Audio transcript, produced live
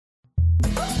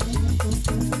Welcome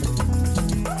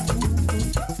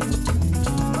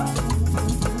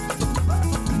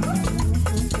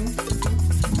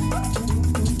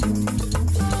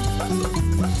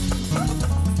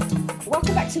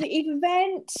back to the Eve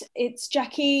event. It's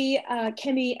Jackie,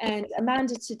 Kimmy and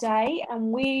Amanda today, and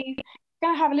we're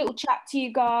going to have a little chat to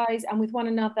you guys and with one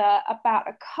another about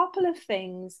a couple of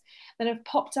things that have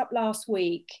popped up last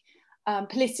week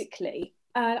politically.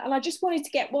 And I just wanted to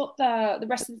get what the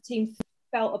rest of the team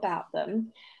felt about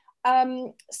them.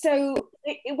 So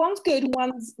one's good and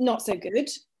one's not so good.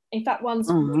 In fact,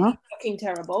 one's really fucking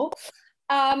terrible.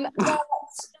 But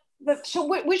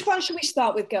which one should we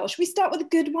start with, girls? Should we start with the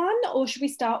good one or should we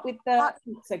start with the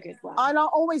not so good one? I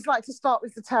always like to start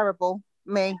with the terrible.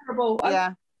 Me. Terrible.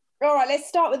 Yeah. All right, let's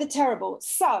start with the terrible.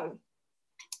 So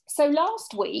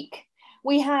last week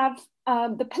we have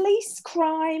the Police,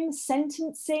 Crime,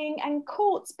 Sentencing and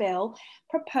Courts Bill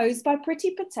proposed by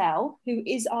Priti Patel, who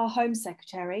is our Home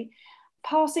Secretary,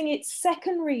 passing its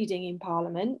second reading in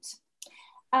Parliament.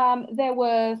 There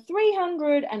were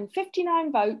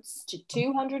 359 votes to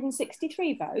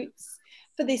 263 votes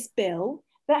for this bill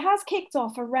that has kicked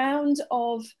off a round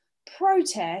of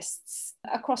protests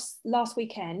across last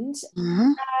weekend.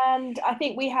 And I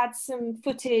think we had some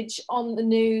footage on the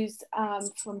news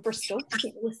from Bristol. I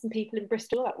think there were some people in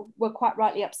Bristol that were quite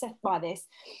rightly upset by this.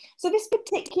 So this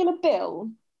particular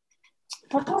bill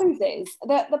proposes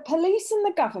that the police and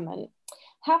the government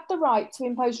have the right to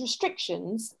impose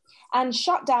restrictions and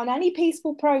shut down any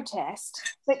peaceful protest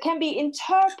that can be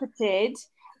interpreted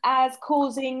as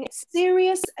causing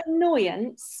serious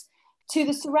annoyance to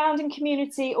the surrounding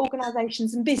community,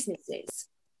 organisations and businesses.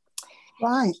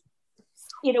 Right.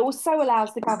 It also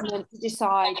allows the government to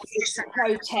decide if the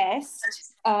protest,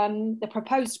 the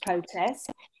proposed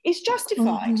protest, is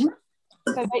justified.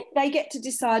 So they get to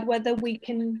decide whether we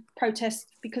can protest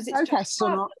because it's protest or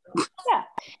not.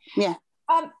 Yeah.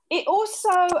 It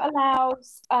also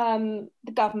allows the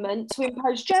government to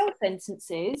impose jail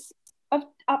sentences of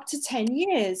up to 10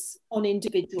 years on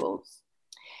individuals.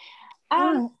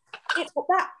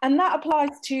 That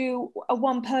applies to a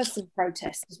one-person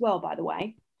protest as well, by the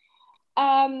way.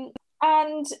 And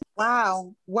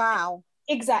wow.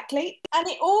 Exactly. And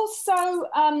it also,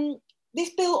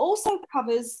 this bill also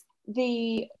covers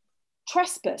the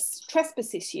trespass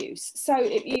issues. So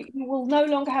you will no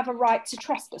longer have a right to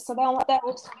trespass. So they'll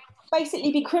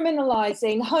basically be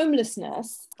criminalising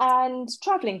homelessness and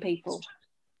travelling people.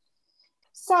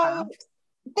 So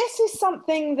this is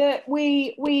something that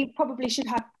we probably should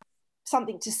have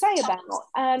something to say about.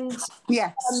 And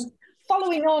yes.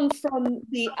 Following on from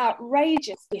the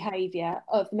outrageous behaviour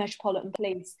of the Metropolitan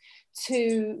Police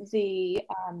to the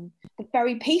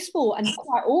very peaceful and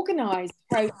quite organised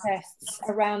protests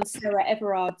around Sarah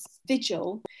Everard's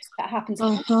vigil that happened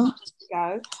a couple of months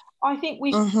ago, I think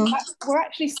we're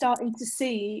actually starting to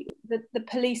see that the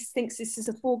police thinks this is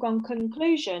a foregone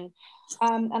conclusion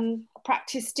and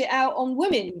practiced it out on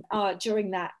women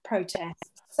during that protest.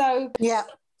 So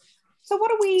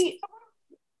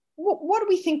what do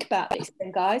we think about this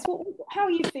then, guys? How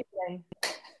are you feeling,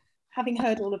 having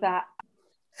heard all of that?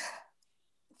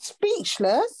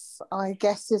 Speechless, I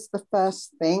guess, is the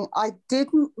first thing. I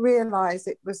didn't realise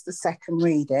it was the second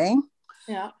reading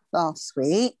last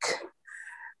week.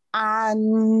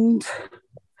 And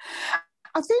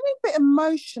I'm feeling a bit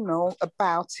emotional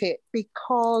about it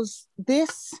because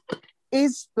this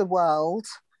is the world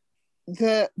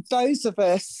that those of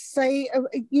us say,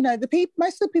 the people,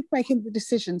 most of the people making the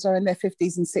decisions are in their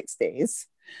 50s and 60s.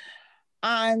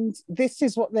 And this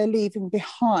is what they're leaving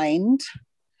behind.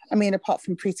 I mean, apart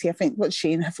from Priti, I think, what's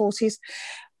she, in her 40s?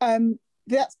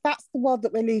 That's the world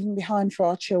that we're leaving behind for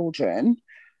our children.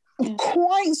 I'm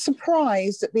quite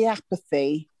surprised at the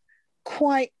apathy,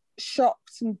 quite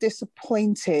shocked and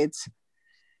disappointed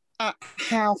at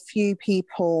how few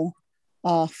people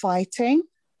are fighting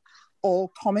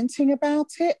or commenting about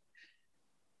it.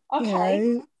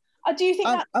 Okay. Do you think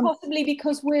that's possibly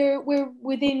because we're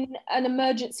within an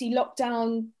emergency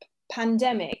lockdown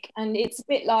pandemic and it's a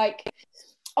bit like,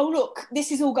 oh, look,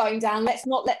 this is all going down. Let's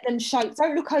not let them show.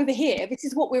 Don't look over here. This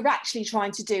is what we're actually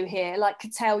trying to do here. Like,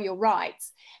 curtail your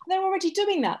rights. They're already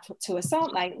doing that to us,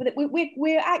 aren't they?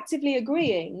 We're actively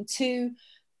agreeing to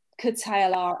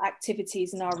curtail our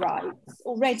activities and our rights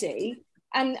already.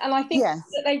 And I think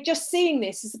that they're just seeing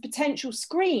this as a potential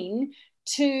screen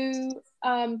to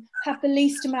have the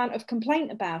least amount of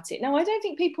complaint about it. Now, I don't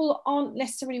think people aren't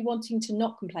necessarily wanting to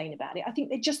not complain about it. I think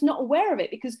they're just not aware of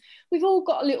it because we've all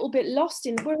got a little bit lost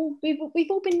in we've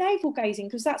all been navel gazing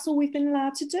because that's all we've been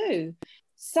allowed to do.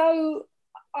 So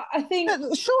I think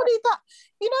surely that,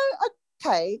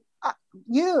 okay,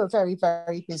 you're a very,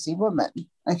 very busy woman.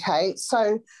 Okay.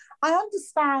 So I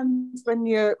understand when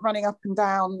you're running up and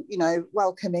down, you know,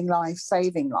 welcoming life,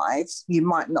 saving lives, you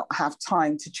might not have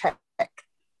time to check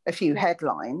a few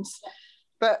headlines,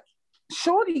 but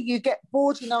surely you get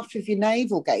bored enough of your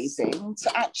navel gazing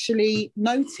to actually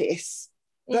notice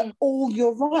that all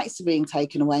your rights are being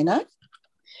taken away, no?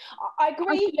 I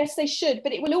agree, yes, they should,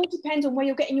 but it will all depend on where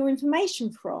you're getting your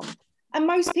information from. And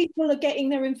most people are getting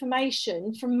their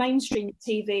information from mainstream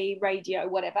TV, radio,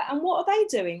 whatever. And what are they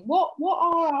doing? What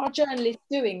are our journalists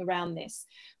doing around this?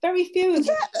 Very few of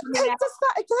them. Yeah, does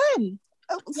that again.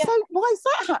 Yeah. So why is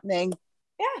that happening?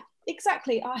 Yeah,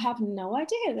 exactly. I have no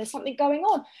idea. There's something going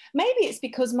on. Maybe it's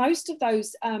because most of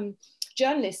those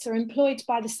journalists are employed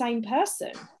by the same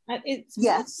person. It's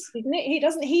yes, isn't it?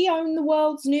 Doesn't he own the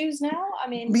world's news now? I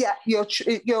mean, yeah,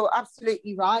 you're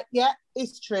absolutely right. Yeah,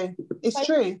 it's true. It's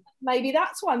true. Maybe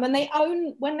that's why when they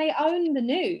own the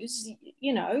news,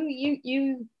 you know,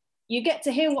 you get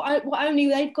to hear what only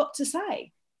they've got to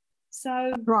say.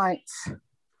 So right.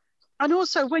 And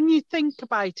also, when you think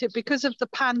about it, because of the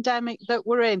pandemic that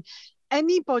we're in,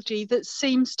 anybody that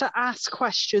seems to ask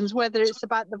questions, whether it's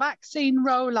about the vaccine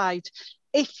rollout,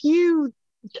 if you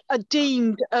are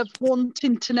deemed of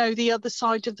wanting to know the other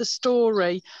side of the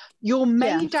story, you're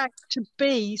made out to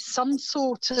be some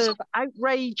sort of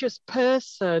outrageous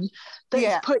person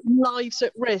that's putting lives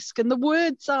at risk. And the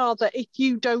words are that if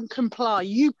you don't comply,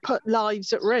 you put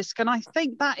lives at risk. And I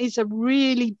think that is a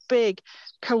really big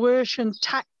coercion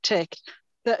tactic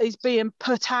that is being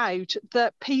put out,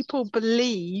 that people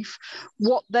believe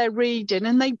what they're reading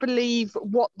and they believe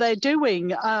what they're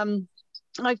doing.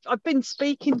 I've been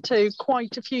speaking to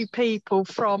quite a few people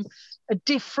from a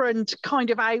different kind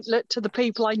of outlet to the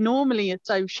people I normally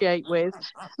associate with.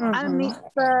 And it's,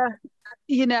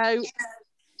 you know,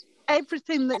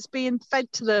 everything that's being fed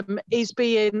to them is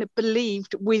being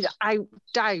believed without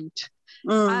doubt.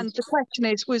 And the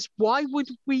question was why would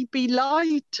we be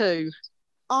lied to?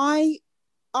 I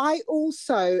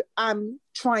also am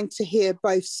trying to hear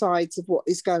both sides of what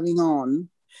is going on.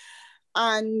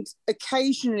 And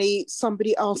occasionally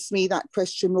somebody asks me that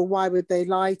question, well, why would they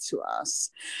lie to us?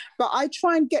 But I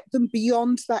try and get them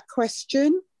beyond that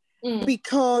question,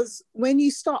 because when you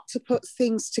start to put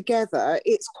things together,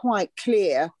 it's quite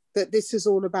clear that this is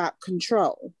all about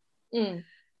control.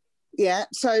 Yeah.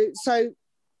 So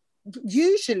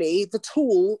usually the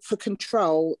tool for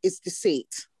control is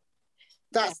deceit.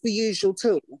 That's the usual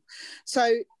tool.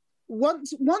 So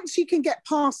once you can get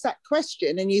past that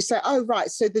question and you say, oh, right,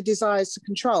 so the desire is to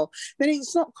control, then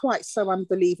it's not quite so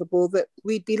unbelievable that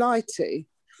we'd be lied to.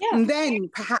 Yeah. And then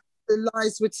perhaps the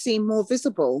lies would seem more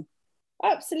visible.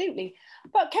 Absolutely.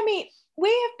 But Kemi, we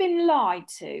have been lied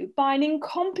to by an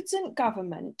incompetent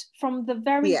government from the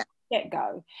very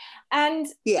get-go. And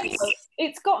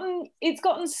it's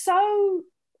gotten so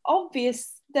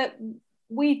obvious that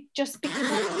we've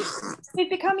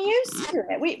become used to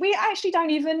it. We actually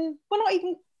we're not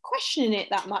even questioning it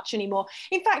that much anymore.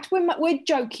 In fact, we're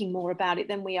joking more about it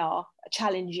than we are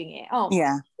challenging it, aren't we?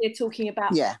 Yeah. We're talking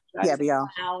about we are.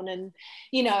 And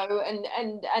you know,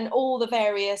 and all the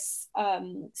various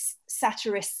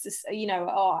satirists, you know,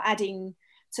 are adding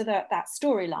to that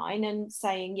storyline and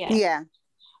saying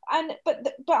and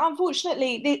but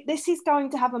unfortunately this is going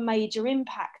to have a major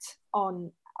impact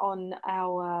on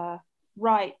our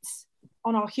rights,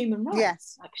 on our human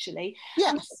rights, actually.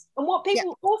 Yes. And what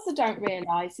people also don't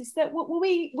realise is that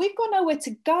we've got nowhere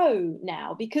to go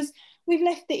now because we've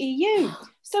left the EU.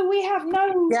 So we have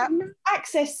no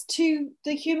access to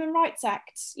the Human Rights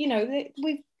Act. You know, it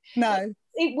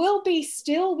will be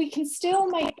still, we can still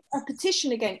make a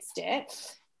petition against it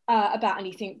about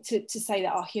anything to say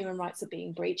that our human rights are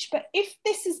being breached. But if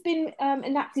this has been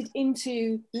enacted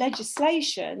into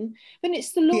legislation, then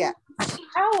it's the law of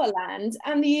our land,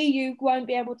 and the EU won't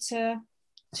be able to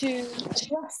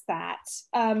address that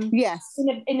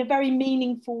in a very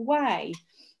meaningful way.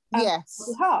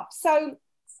 Behalf. So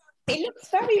it looks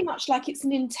very much like it's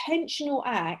an intentional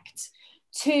act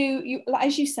to,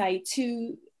 as you say,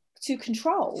 to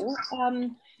control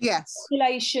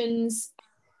populations.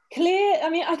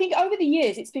 I think over the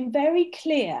years it's been very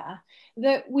clear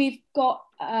that we've got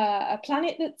a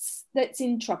planet that's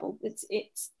in trouble.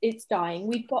 It's dying.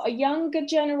 We've got a younger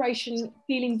generation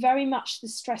feeling very much the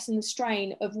stress and the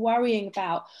strain of worrying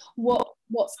about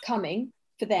what's coming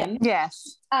for them.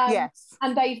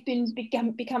 And they've been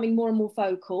becoming more and more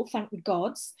vocal, thank the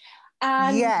gods.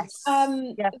 And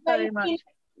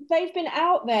they've been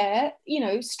out there, you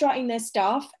know, strutting their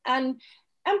stuff and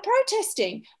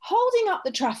protesting, holding up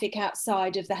the traffic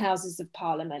outside of the Houses of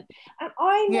Parliament. And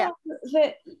I know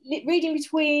that reading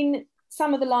between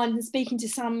some of the lines and speaking to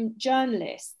some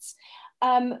journalists,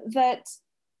 that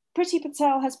Priti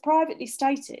Patel has privately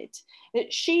stated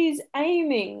that she's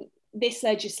aiming this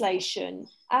legislation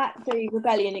at the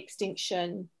Rebellion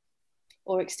Extinction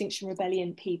or Extinction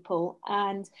Rebellion people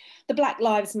and the Black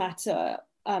Lives Matter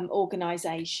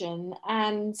organisation,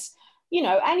 and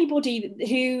anybody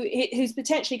who's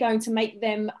potentially going to make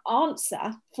them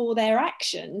answer for their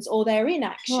actions or their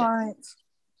inaction. Right.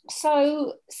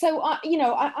 So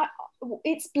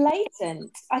it's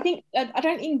blatant. I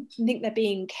don't even think they're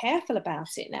being careful about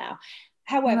it now.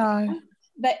 However,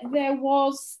 that there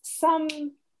was some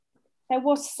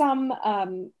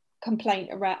complaint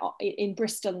around in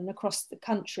Bristol and across the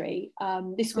country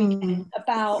this weekend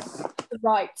about the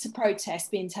right to protest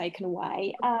being taken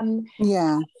away.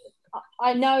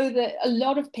 I know that a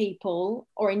lot of people,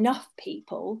 or enough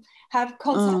people, have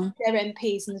contacted their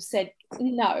MPs and have said,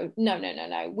 no.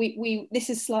 This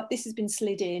has been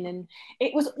slid in, and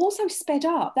it was also sped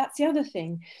up. That's the other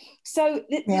thing. So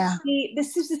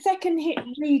this is the second hit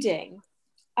reading.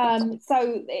 And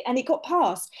it got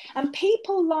passed, and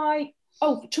people like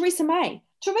Theresa May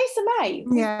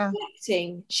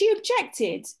objecting. She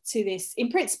objected to this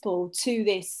in principle to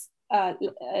this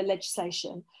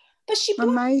legislation. But she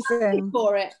voted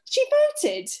for it. She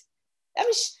voted. I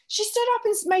mean, she stood up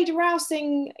and made a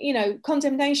rousing,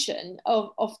 condemnation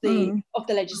of the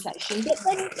legislation. But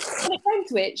then when it came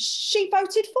to it, she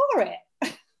voted for it.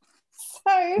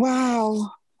 So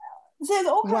wow. So there's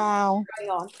all kinds of things going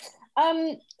on.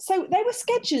 So they were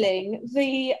scheduling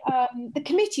the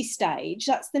committee stage.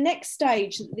 That's the next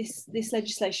stage that this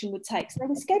legislation would take. So they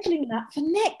were scheduling that for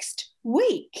next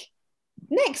week.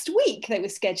 Next week they were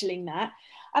scheduling that.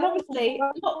 And obviously,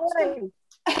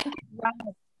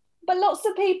 lots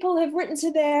of people have written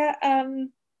to their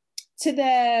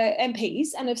MPs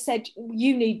and have said,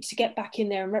 you need to get back in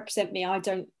there and represent me. I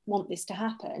don't want this to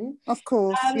happen. Of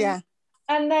course,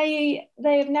 And they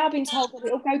have now been told that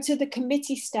it will go to the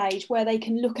committee stage where they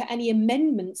can look at any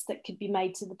amendments that could be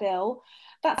made to the bill.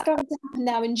 That's going to happen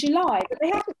now in July, but they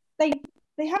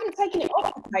haven't taken it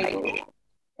off the table.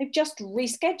 They've just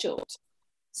rescheduled.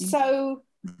 So.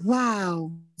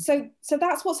 Wow. So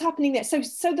that's what's happening there. So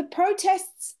the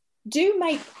protests do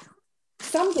make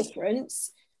some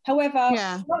difference. However,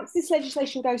 once this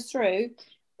legislation goes through,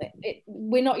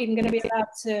 we're not even going to be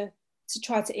allowed to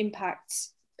try to impact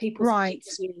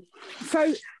people's views.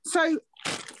 So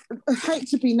I hate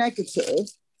to be negative,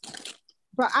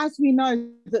 but as we know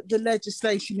that the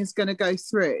legislation is going to go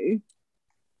through.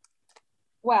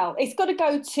 Well, it's got to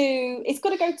go to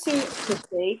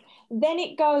committee. Then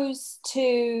it goes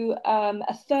to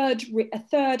a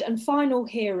third and final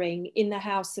hearing in the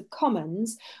House of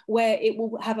Commons, where it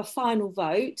will have a final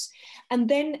vote, and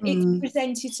then it's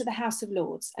presented to the House of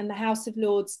Lords. And the House of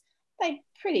Lords, they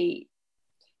pretty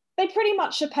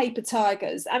much are paper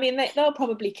tigers. I mean, they'll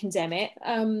probably condemn it,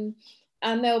 and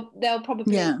they'll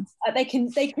probably they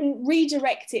can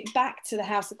redirect it back to the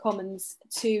House of Commons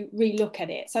to relook at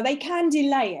it. So they can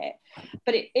delay it,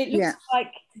 but it looks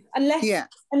like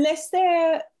unless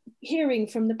they're hearing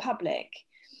from the public,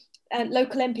 and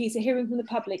local MPs are hearing from the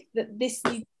public that this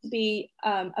needs to be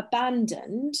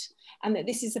abandoned, and that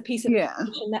this is a piece of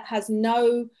legislation that has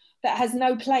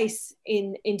no place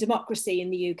in democracy in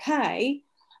the UK.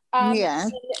 We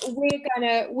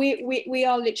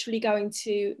are literally going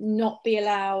to not be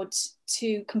allowed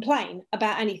to complain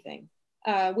about anything.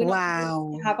 We're not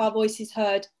going to have our voices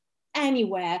heard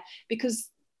anywhere, because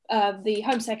the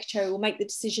Home Secretary will make the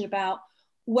decision about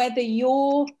whether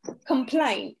your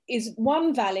complaint is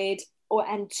one, valid,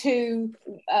 and two,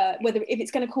 whether if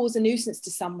it's going to cause a nuisance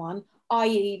to someone,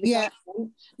 i.e. the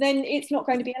government, then it's not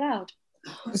going to be allowed.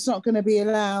 It's not going to be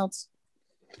allowed.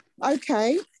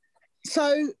 Okay.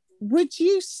 So would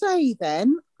you say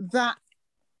then that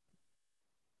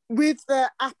with the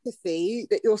apathy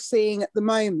that you're seeing at the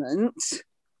moment,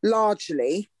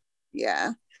 largely,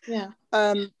 do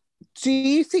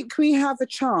you think we have a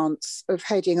chance of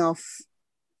heading off?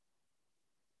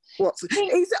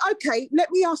 Okay,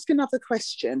 let me ask another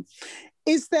question.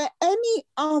 Is there any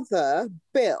other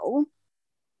bill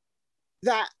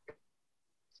that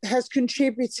has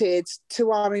contributed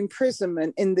to our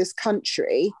imprisonment in this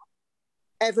country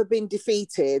ever been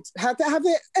defeated? Have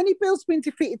any bills been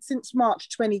defeated since March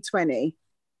 2020?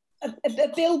 A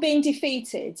bill being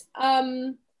defeated?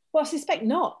 Well, I suspect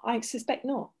not.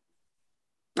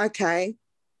 Okay.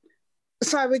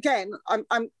 So again,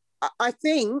 I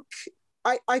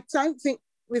don't think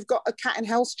we've got a cat and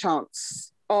hell's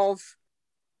chance of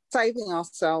saving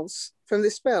ourselves from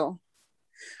this bill.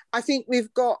 I think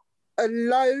we've got a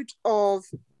load of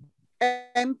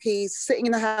MPs sitting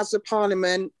in the House of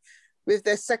Parliament with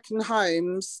their second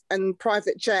homes and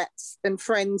private jets and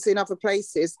friends in other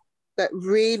places that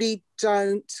really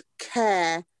don't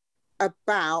care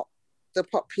about the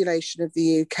population of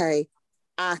the UK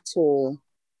at all.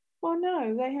 Well,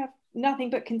 no, they have nothing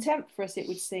but contempt for us, it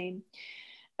would seem.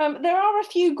 There are a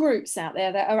few groups out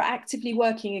there that are actively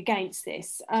working against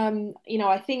this. I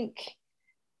think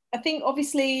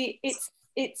obviously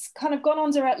it's kind of gone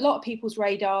under a lot of people's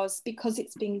radars because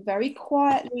it's been very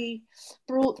quietly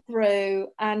brought through,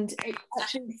 and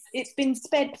it's been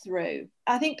sped through.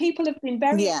 I think people have been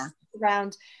very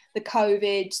around the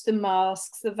COVID, the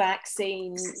masks, the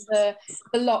vaccine, the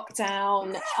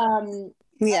lockdown.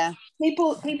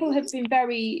 People have been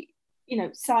very,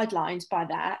 sidelined by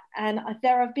that, and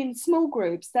there have been small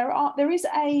groups. There is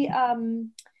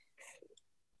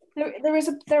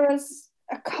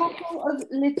a couple of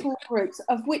little groups,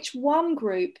 of which one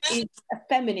group is a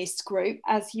feminist group,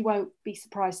 as you won't be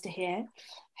surprised to hear,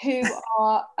 who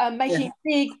are making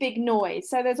big noise.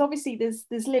 So there's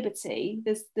Liberty,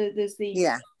 there's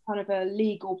the kind of a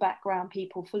legal background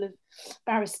people full of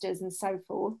barristers and so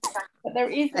forth. But there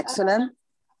is excellent.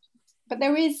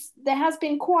 There has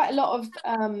been quite a lot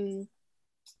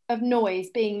of noise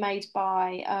being made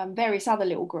by various other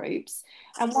little groups,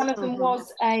 and one of them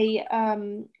was a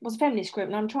feminist group.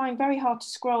 And I'm trying very hard to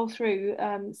scroll through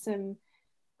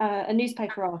a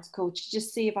newspaper article to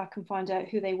just see if I can find out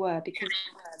who they were, because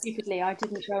stupidly I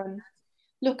didn't go and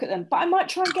look at them. But I might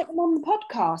try and get them on the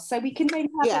podcast so we can maybe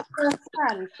have a first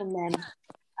hand from them.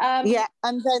 And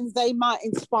then they might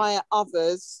inspire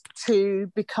others to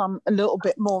become a little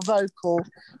bit more vocal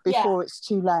before it's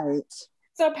too late.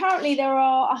 So apparently there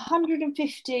are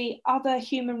 150 other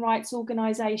human rights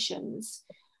organisations,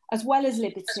 as well as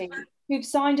Liberty, who've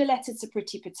signed a letter to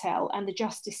Priti Patel and the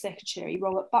Justice Secretary,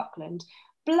 Robert Buckland,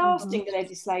 blasting the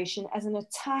legislation as an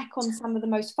attack on some of the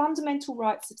most fundamental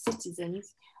rights of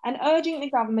citizens and urging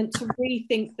the government to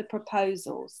rethink the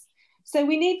proposals. So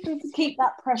we need them to keep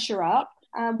that pressure up.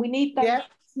 We need those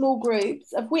small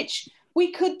groups, of which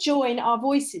we could join our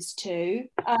voices to.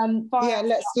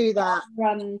 Let's do that.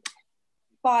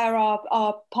 Via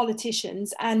our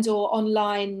politicians and or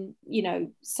online,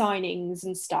 signings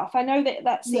and stuff. I know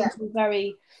that seems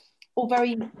very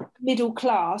middle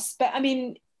class, but I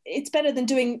mean, it's better than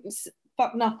doing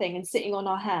fuck nothing and sitting on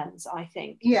our hands, I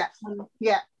think.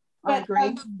 I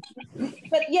agree.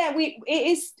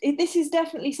 This is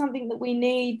definitely something that we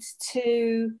need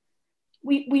to.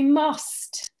 We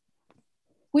must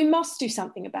do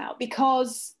something about,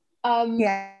 because I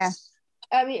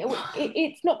mean,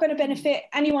 it's not going to benefit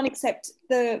anyone except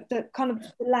the kind of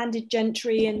landed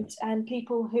gentry and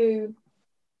people who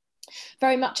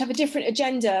very much have a different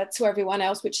agenda to everyone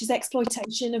else, which is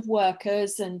exploitation of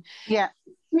workers and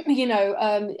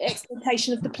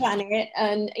exploitation of the planet,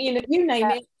 and you name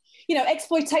it.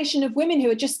 Exploitation of women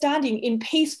who are just standing in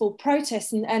peaceful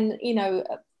protest and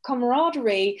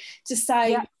camaraderie to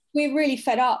say we're really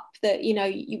fed up that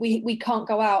we can't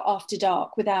go out after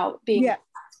dark without being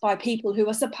by people who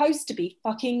are supposed to be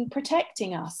fucking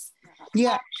protecting us.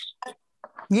 And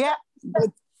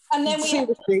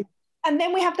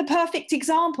then we have the perfect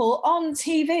example on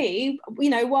TV,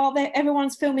 while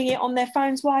everyone's filming it on their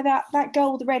phones, why that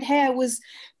girl with the red hair was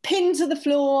pinned to the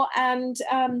floor and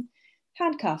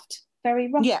handcuffed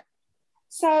very roughly.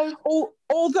 So,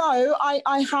 although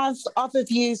I have other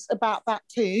views about that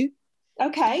too.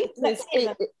 Okay, let's hear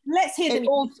them. Let's hear them,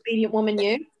 you disobedient woman,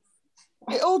 you.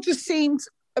 It all just seemed,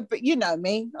 but you know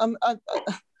me,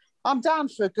 I'm down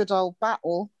for a good old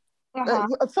battle,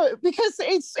 because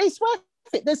it's worth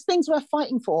it. There's things worth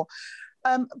fighting for,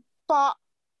 but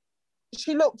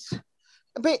she looked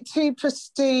a bit too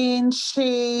pristine.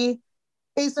 She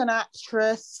is an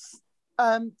actress.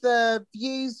 The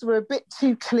views were a bit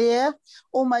too clear,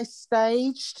 almost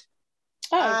staged.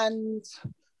 And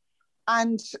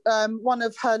one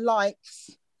of her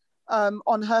likes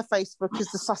on her Facebook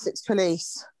is the Sussex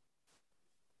Police.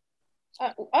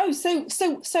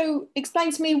 So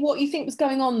explain to me what you think was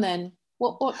going on then.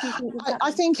 What do you think was happening?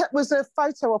 I think it was a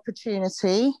photo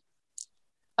opportunity.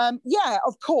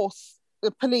 Of course, the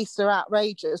police are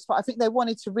outrageous, but I think they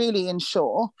wanted to really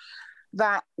ensure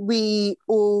that we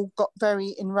all got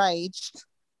very enraged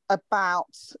about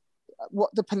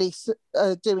what the police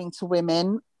are doing to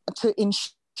women, to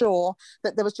ensure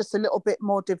that there was just a little bit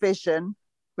more division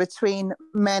between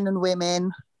men and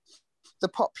women, the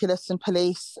populace and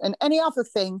police, and any other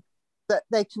thing that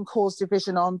they can cause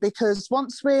division on. Because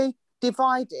once we're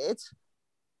divided,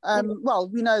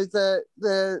 we know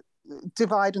the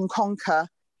divide and conquer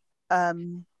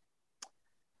MO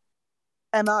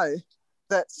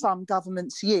that some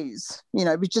governments use.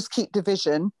 We just keep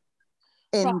division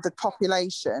in the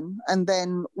population, and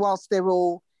then whilst they're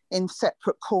all in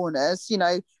separate corners, you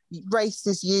know, race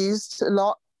is used a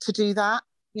lot to do that.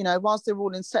 You know, whilst they're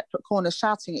all in separate corners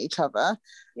shouting at each other,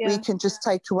 we can just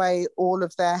take away all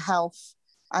of their health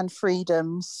and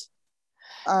freedoms.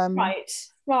 Right.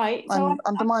 And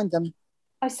undermine them.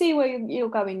 I see where you're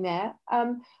going there.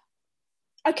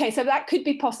 Okay, so that could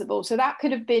be possible. So that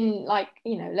could have been like,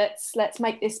 you know, let's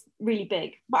make this really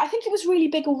big. But I think it was really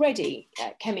big already,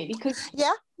 Kemi, because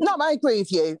I agree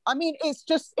with you. I mean, it's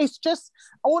just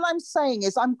all I'm saying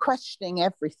is I'm questioning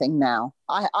everything now.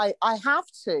 I have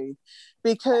to,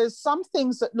 because some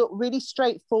things that look really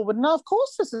straightforward, no, of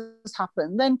course this has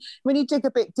happened. Then when you dig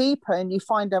a bit deeper and you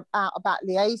find out about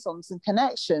liaisons and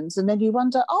connections, and then you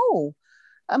wonder, oh,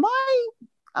 am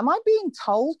I being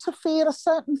told to feel a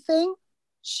certain thing?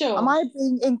 Sure. Am I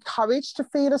being encouraged to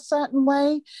feel a certain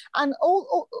way? And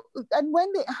and when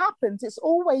it happens, it's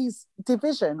always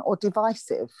division or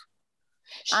divisive.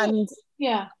 Sure. And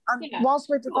whilst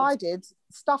we're divided,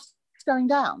 stuff's going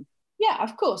down. Yeah,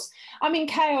 of course. I mean,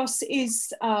 chaos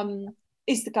is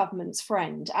the government's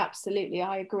friend. Absolutely,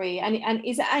 I agree. And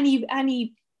is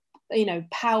any you know,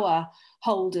 power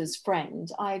holder's friend?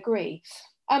 I agree.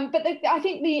 But I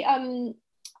think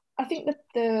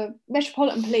the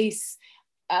Metropolitan Police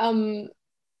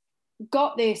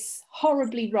got this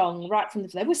horribly wrong right from the.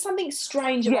 There was something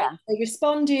strange about it. They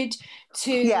responded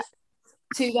to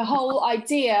the whole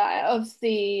idea of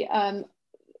the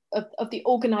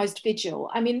organised vigil.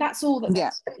 I mean, that's all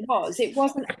that it was. It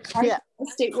wasn't. It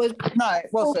was it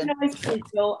wasn't organised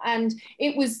vigil, and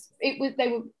it was. They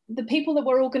were the people that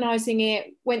were organising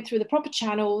it went through the proper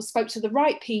channels, spoke to the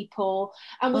right people,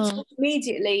 and were told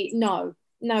immediately, no,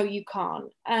 you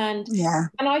can't. And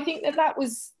I think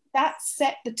that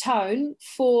set the tone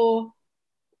for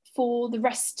the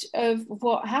rest of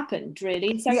what happened,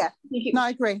 really. So I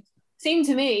agree. Seemed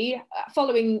to me,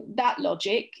 following that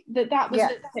logic, that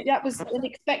was an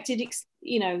expected,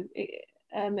 you know,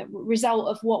 result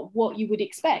of what you would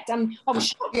expect. I was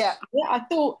shocked. I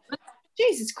thought,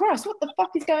 Jesus Christ, what the fuck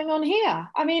is going on here?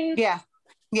 I mean,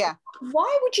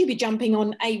 why would you be jumping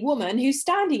on a woman who's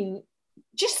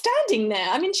just standing there?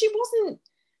 I mean, she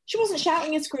wasn't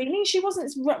shouting and screaming. She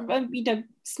wasn't, you know,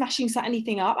 smashing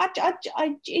anything up.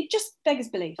 It just beggars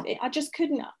belief. I just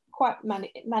couldn't quite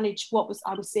manage what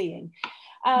I was seeing.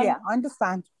 I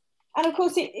understand. And of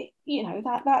course, it you know,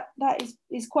 that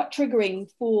is quite triggering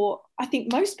for, I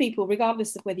think, most people,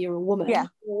 regardless of whether you're a woman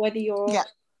or whether you're,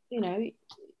 you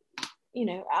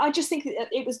know, I just think that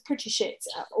it was pretty shit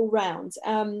all round.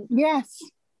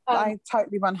 I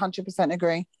totally 100%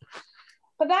 agree.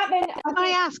 But that then, can I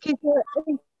ask you?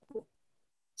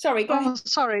 Sorry, go ahead.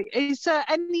 Sorry. Is there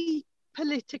any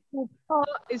political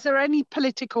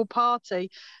party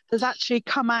that's actually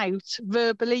come out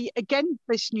verbally against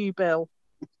this new bill,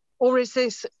 or is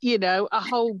this, you know, a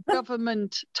whole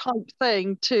government type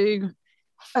thing to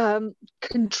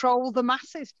control the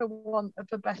masses, for want of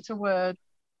a better word?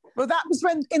 Well, that was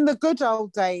when, in the good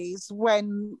old days,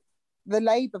 when the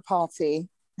Labour Party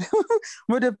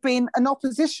would have been an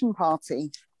opposition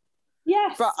party.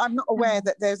 Yes. But I'm not aware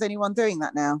that there's anyone doing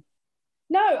that now.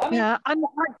 No, I mean...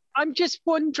 I'm just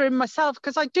wondering myself,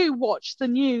 because I do watch the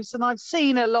news and I've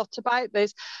seen a lot about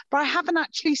this, but I haven't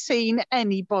actually seen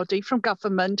anybody from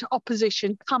government,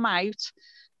 opposition, come out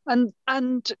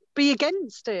and be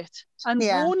against it and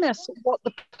warn us what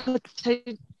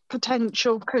the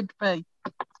potential could be.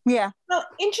 Yeah. Well,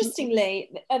 interestingly,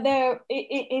 I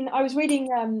was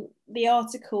reading the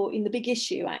article in the Big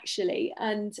Issue, actually,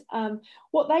 and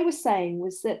what they were saying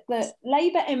was that the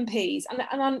Labour MPs,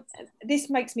 and this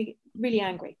makes me really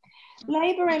angry,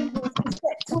 Labour MPs are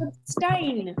set to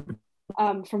abstain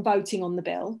from voting on the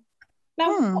bill.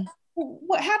 Now,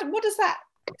 what does that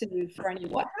do for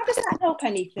anyone? How does that help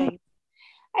anything?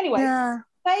 Anyway,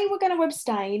 they were going to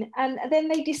abstain, and then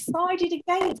they decided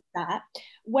against that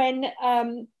when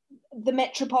the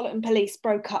Metropolitan Police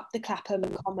broke up the Clapham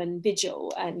Common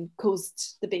Vigil and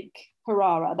caused the big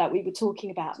hurrah that we were talking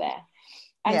about there.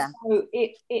 And so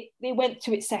it went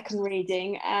to its second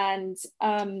reading, and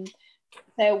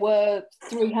there were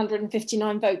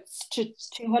 359 votes to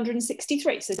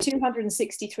 263. So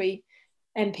 263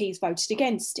 MPs voted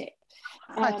against it.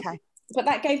 But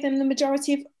that gave them the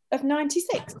majority of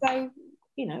 96. So,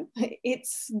 you know,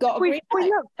 it's got a green light.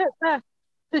 We looked at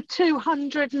the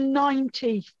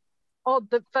 290 odd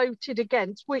that voted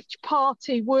against. Which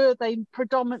party were they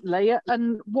predominantly,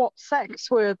 and what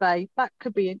sex were they? That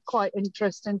could be quite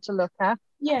interesting to look at.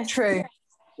 Yes, true.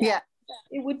 Yeah.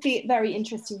 It would be very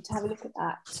interesting to have a look at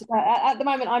that. At the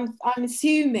moment, I'm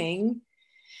assuming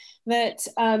that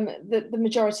the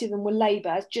majority of them were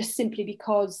Labour, just simply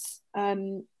because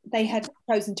they had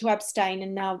chosen to abstain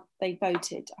and now they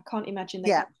voted. I can't imagine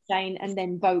they abstain and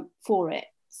then vote for it.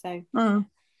 So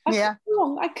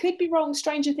I could be wrong.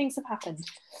 Stranger things have happened.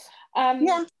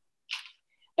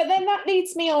 But then that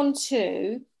leads me on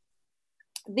to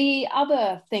the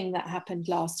other thing that happened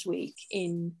last week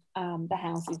in the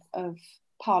Houses of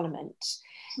Parliament.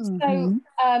 So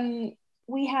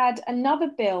we had another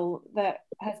bill that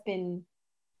has been,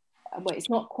 well, it's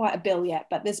not quite a bill yet,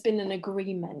 but there's been an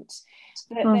agreement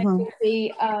that there will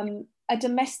be a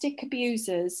domestic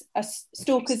abusers, a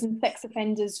stalkers and sex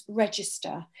offenders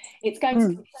register. It's going to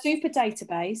be a super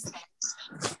database.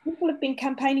 People have been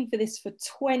campaigning for this for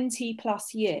 20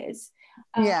 plus years.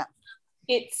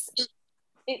 It's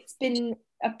been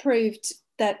approved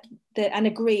and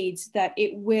agreed that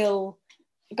it will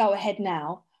go ahead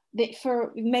now. That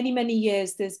for many, many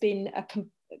years there's been a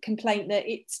complaint that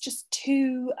it's just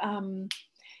too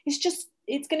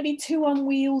it's going to be too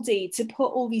unwieldy to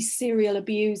put all these serial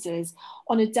abusers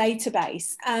on a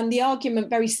database. And the argument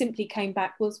very simply came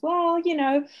back was, well, you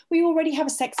know, we already have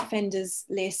a sex offenders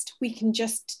list. We can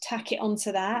just tack it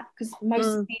onto that, because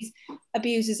most of these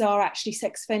abusers are actually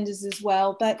sex offenders as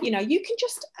well. But, you know, you can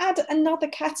just add another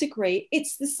category.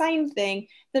 It's the same thing.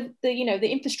 The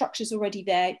infrastructure is already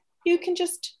there. You can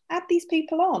just add these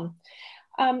people on.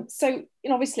 So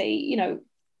obviously, you know,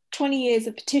 20 years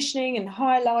of petitioning and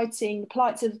highlighting the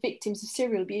plights of victims of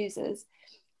serial abusers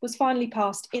was finally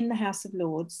passed in the House of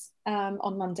Lords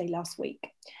on Monday last week.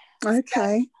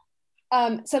 Okay.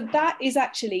 So that is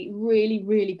actually really,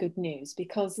 really good news,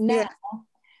 because now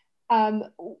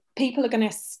people are going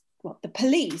to, the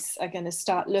police are going to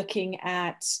start looking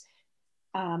at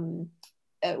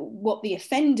what the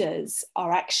offenders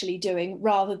are actually doing,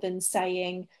 rather than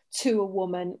saying to a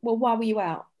woman, well, why were you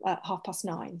out at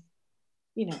 9:30?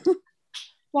 You know,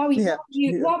 why were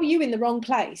you in the wrong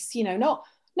place? You know, not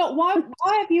why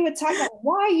have you attacked her?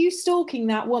 Why are you stalking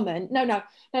that woman? No.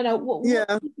 What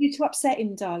did you to upset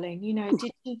him, darling? You know,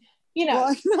 did you know?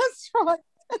 Well, that's right.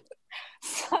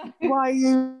 So, why are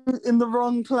you in the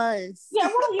wrong place? Yeah,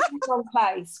 why are you in the wrong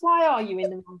place? Why are you in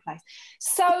the wrong place?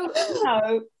 So,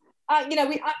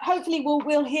 hopefully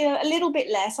we'll hear a little bit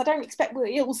less. I don't expect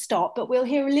it will stop, but we'll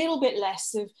hear a little bit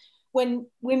less of when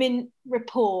women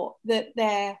report that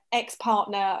their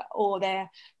ex-partner or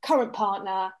their current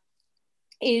partner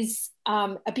is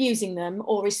abusing them,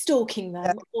 or is stalking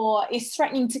them, or is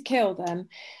threatening to kill them,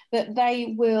 that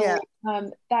they will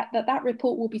that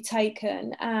report will be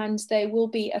taken, and there will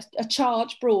be a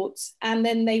charge brought, and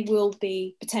then they will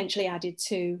be potentially added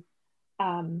to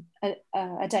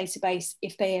a database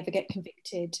if they ever get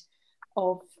convicted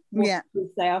of what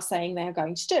they are saying they are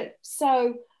going to do.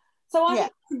 So I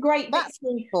think it's a great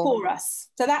victory for us.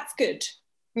 So that's good.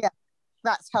 Yeah,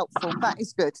 that's helpful. That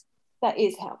is good. That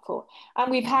is helpful. And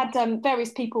we've had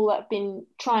various people that have been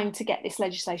trying to get this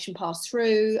legislation passed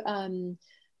through.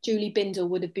 Julie Bindel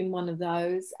would have been one of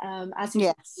those. As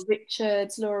is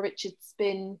Laura Richards has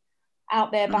been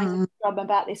out there banging the drum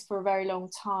about this for a very long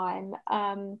time.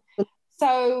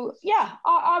 So yeah,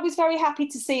 I was very happy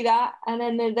to see that.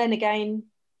 And then again,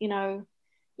 you know,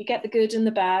 you get the good and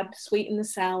the bad, sweet and the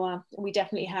sour. And we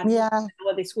definitely had more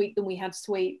sour this week than we had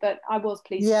sweet, but I was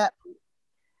pleased. Yeah.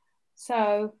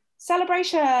 So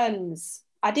celebrations.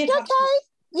 I did. Okay.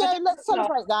 Let's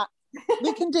celebrate that.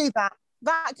 We can do that.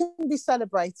 That can be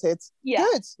celebrated. Yeah.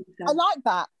 Good. I like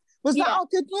that. Was that our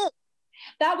good news?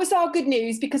 That was our good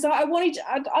news, because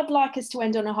I'd like us to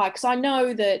end on a high, because I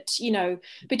know that, you know,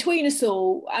 between us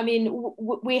all, I mean,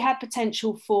 we had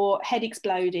potential for head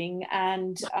exploding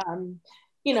and,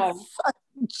 you know,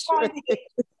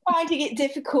 finding it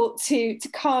difficult to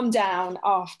calm down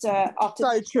after.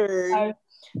 So true.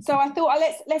 So I thought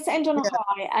let's end on a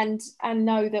high and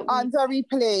know that I'm very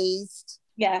pleased.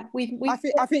 Yeah, I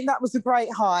think that was a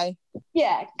great high.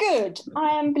 Yeah, good.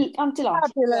 I'm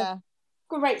delighted. Fabulous.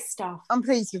 Great stuff. I'm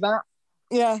pleased with that.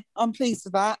 Yeah, I'm pleased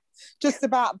with that. Just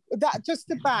about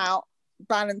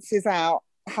balances out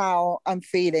how I'm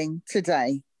feeling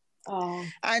today. Oh.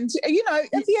 And, you know,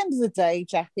 at the end of the day,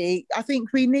 Jackie, I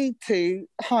think we need to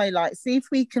see if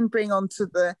we can bring onto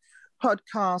the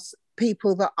podcast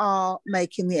people that are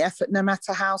making the effort, no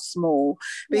matter how small,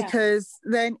 because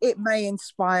then it may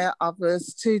inspire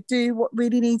others to do what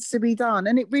really needs to be done.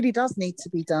 And it really does need to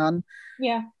be done.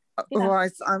 Yeah.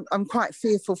 Otherwise, I'm quite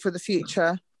fearful for the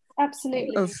future.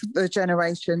 Absolutely. Of the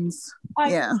generations.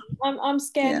 I'm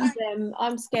scared for them.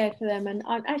 I'm scared for them, and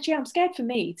I'm scared for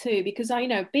me too, because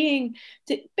being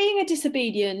a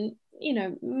disobedient, you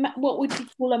know, what would you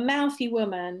call a mouthy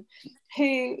woman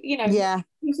who, you know,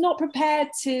 who's not prepared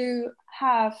to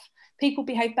have people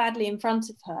behave badly in front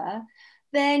of her,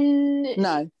 then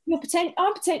I'm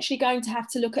potentially going to have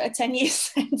to look at a 10-year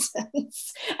sentence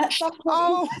at some point.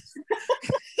 Oh.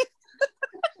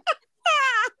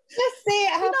 Just see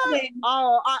it happening.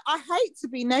 I hate to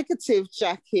be negative,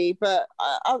 Jackie, but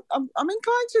I'm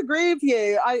inclined to agree with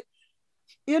you.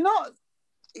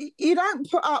 You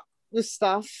don't put up with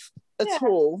stuff at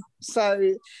all.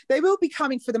 So they will be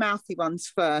coming for the mouthy ones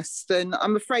first, and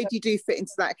I'm afraid you do fit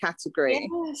into that category.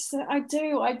 Yes, I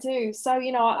do. So,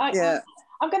 you know,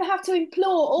 I'm going to have to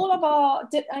implore all of our,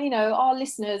 you know, our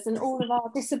listeners and all of our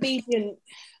disobedient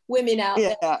women out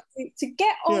there to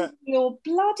get on your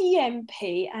bloody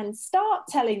MP and start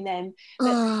telling them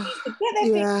that they need to get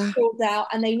their things filled out,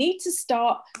 and they need to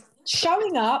start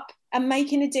showing up and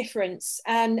making a difference,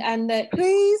 and that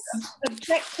please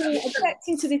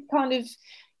objecting to this kind of,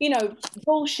 you know,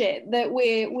 bullshit that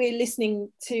we're listening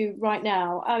to right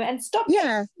now, and stop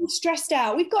getting stressed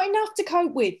out. We've got enough to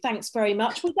cope with, thanks very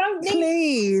much. We don't need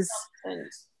please.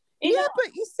 Yeah,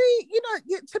 but you see, you know,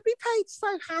 to be paid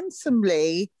so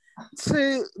handsomely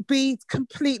to be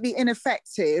completely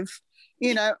ineffective,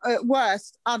 you know, at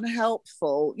worst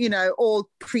unhelpful, you know, or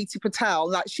Priti Patel,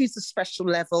 like she's a special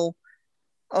level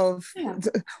of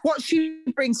what she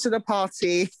brings to the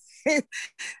party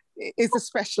is a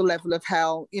special level of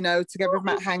hell, you know, together with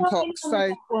Matt Hancock.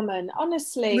 So woman,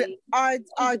 honestly, I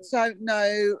don't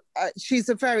know. She's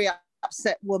a very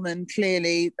upset woman,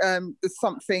 clearly. There's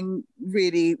something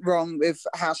really wrong with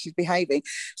how she's behaving.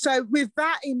 So with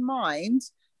that in mind,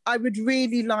 I would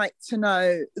really like to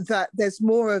know that there's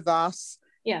more of us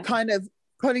kind of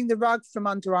pulling the rug from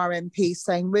under our MP,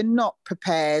 saying we're not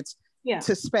prepared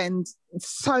to spend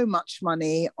so much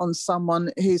money on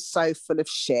someone who's so full of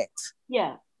shit.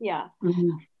 Yeah.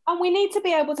 And we need to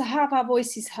be able to have our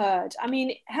voices heard. I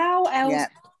mean, how else?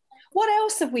 What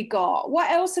else have we got?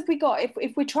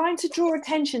 If we're trying to draw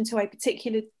attention to a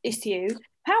particular issue,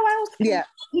 how else can we get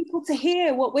people to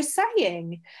hear what we're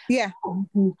saying? Yeah.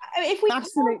 If we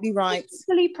absolutely right.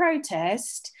 Peacefully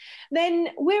protest, then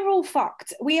we're all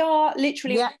fucked. We are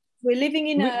literally we're living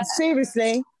in a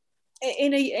seriously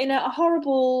in a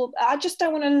horrible. I just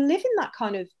don't want to live in that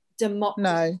kind of democracy.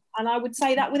 No. And I would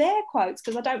say that with air quotes,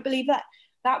 because I don't believe that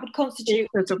would constitute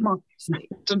a democracy.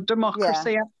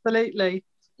 Democracy, absolutely.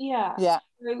 Yeah.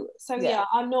 So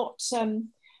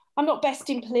I'm not best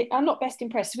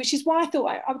impressed, which is why I thought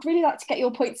I would really like to get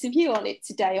your points of view on it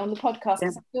today on the podcast,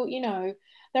 because I thought, you know,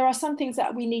 there are some things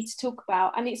that we need to talk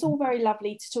about, and it's all very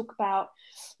lovely to talk about,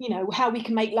 you know, how we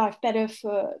can make life better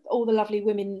for all the lovely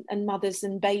women and mothers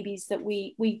and babies that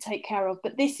we take care of,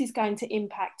 but this is going to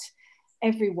impact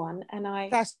everyone, and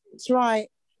that's right.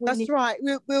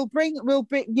 We'll bring,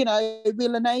 you know,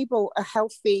 we'll enable a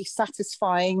healthy,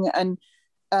 satisfying and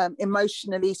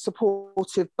emotionally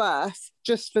supportive birth,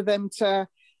 just for them to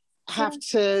have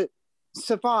to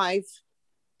survive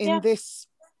in this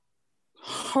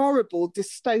horrible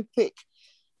dystopic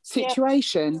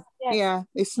situation.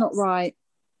 It's not right.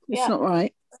 It's not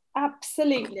right.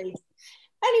 Absolutely.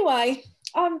 Anyway,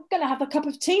 I'm gonna have a cup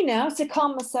of tea now to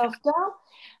calm myself down.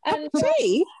 And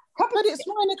tea? But it's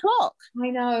 9 o'clock.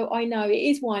 I know. It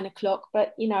is 1 o'clock,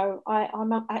 but, you know,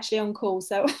 I'm actually on call,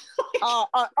 so...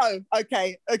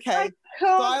 okay.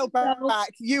 Dial back.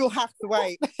 You'll have to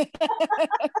wait.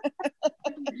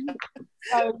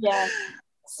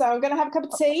 So I'm going to have a cup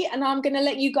of tea, and I'm going to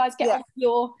let you guys get on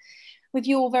with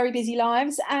your very busy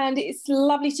lives, and it's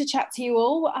lovely to chat to you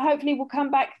all. Hopefully we'll come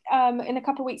back in a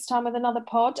couple of weeks' time with another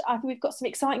pod. I think we've got some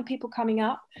exciting people coming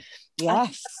up.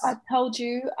 Yes. I've told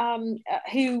you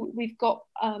who we've got,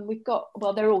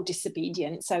 well, they're all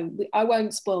disobedient, so I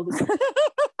won't spoil this.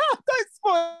 Don't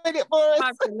spoil it for us.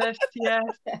 Fabulous,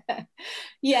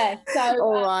 so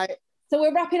all right. So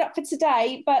we'll wrap it up for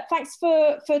today, but thanks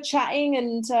for chatting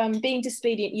and being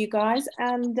disobedient, you guys.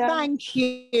 And thank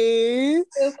you. You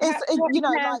know,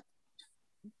 like,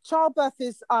 childbirth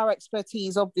is our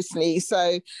expertise, obviously.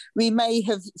 So we may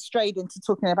have strayed into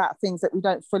talking about things that we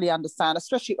don't fully understand,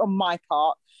 especially on my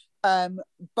part.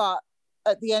 But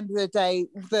at the end of the day,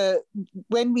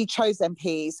 when we chose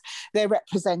MPs, they're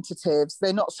representatives.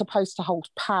 They're not supposed to hold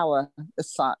power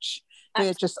as such.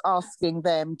 We're just asking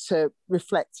them to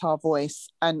reflect our voice.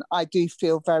 And I do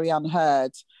feel very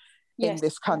unheard in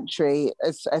this country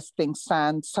as things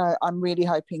stand. So I'm really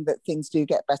hoping that things do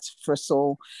get better for us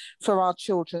all, for our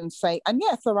children's sake, and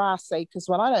for our sake as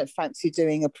well. I don't fancy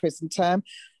doing a prison term.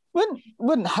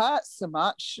 wouldn't hurt so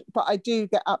much, but I do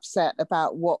get upset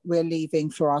about what we're leaving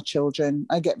for our children.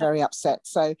 I get very upset.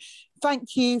 So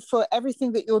thank you for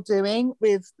everything that you're doing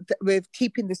with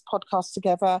keeping this podcast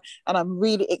together, and I'm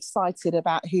really excited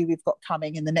about who we've got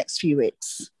coming in the next few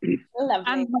weeks. Lovely.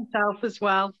 And myself as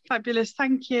well. Fabulous.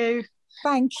 Thank you.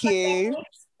 Thank you.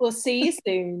 We'll see you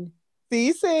soon. See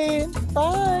you soon.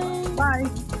 Bye. Bye.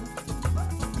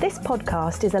 This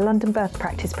podcast is a London Birth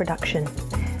Practice production.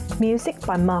 Music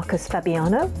by Marcus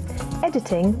Fabiano.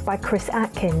 Editing by Chris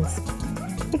Atkins.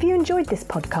 If you enjoyed this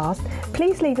podcast,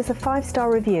 please leave us a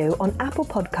 5-star review on Apple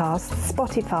Podcasts,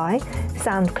 Spotify,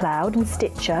 SoundCloud and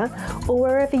Stitcher, or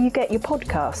wherever you get your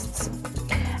podcasts.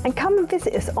 And come and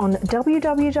visit us on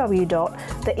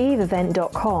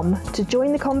www.theeveevent.com to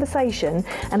join the conversation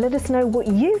and let us know what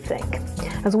you think,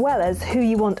 as well as who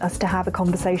you want us to have a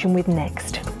conversation with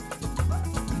next.